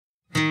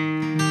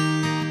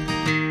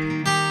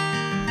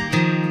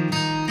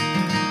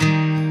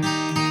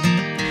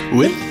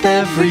With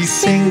every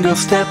single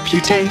step you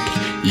take,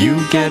 you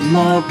get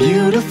more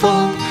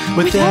beautiful.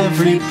 With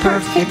every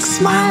perfect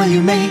smile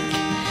you make,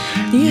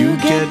 you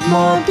get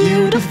more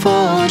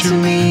beautiful to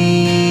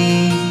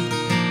me.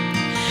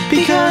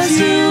 Because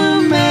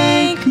you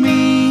make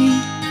me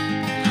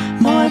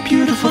more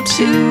beautiful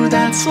too,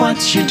 that's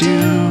what you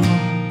do.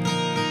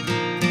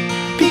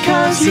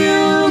 Because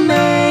you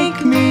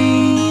make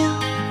me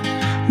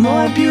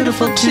more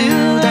beautiful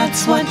too,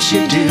 that's what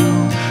you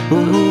do.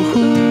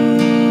 Ooh.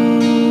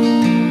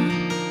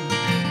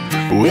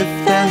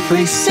 With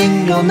every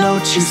single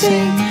note you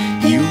sing,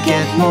 you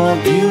get more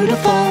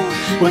beautiful.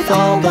 With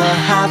all the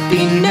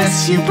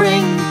happiness you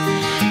bring,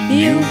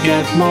 you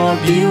get more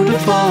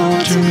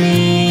beautiful to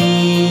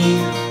me.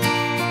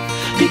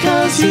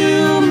 Because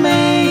you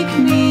make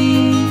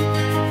me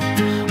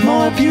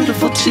more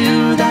beautiful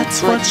too,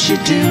 that's what you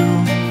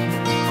do.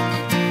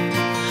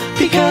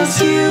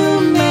 Because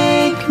you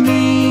make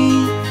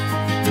me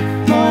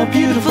more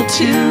beautiful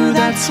too,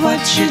 that's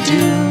what you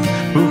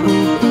do.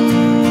 Ooh.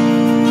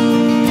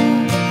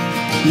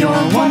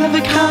 You're one of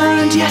a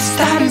kind, yes,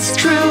 that is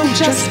true.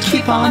 Just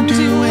keep on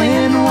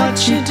doing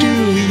what you do.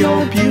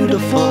 You're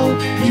beautiful,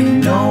 you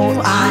know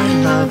I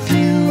love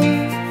you.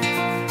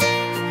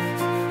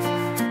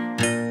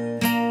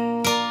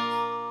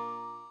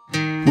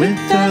 With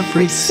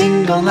every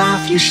single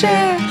laugh you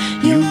share,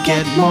 you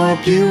get more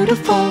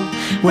beautiful.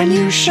 When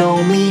you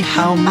show me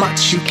how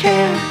much you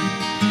care,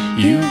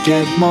 you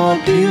get more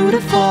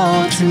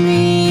beautiful to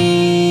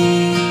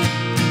me.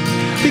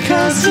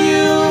 Because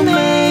you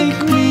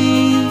make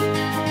me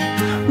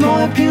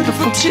more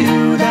beautiful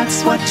too,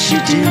 that's what you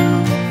do.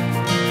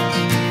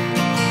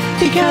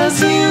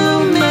 Because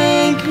you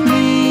make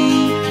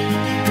me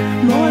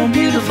more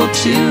beautiful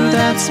too,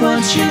 that's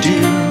what you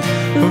do.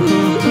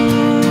 Ooh.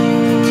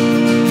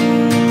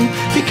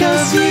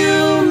 Because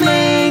you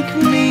make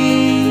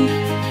me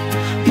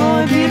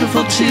more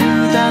beautiful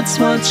too, that's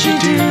what you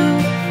do.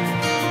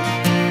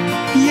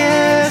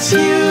 Yes,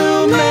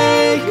 you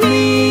make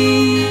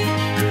me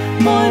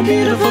more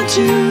beautiful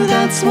too,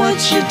 that's what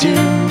you do.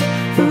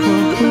 Ooh,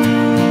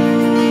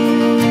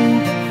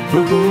 ooh,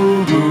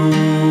 ooh, ooh.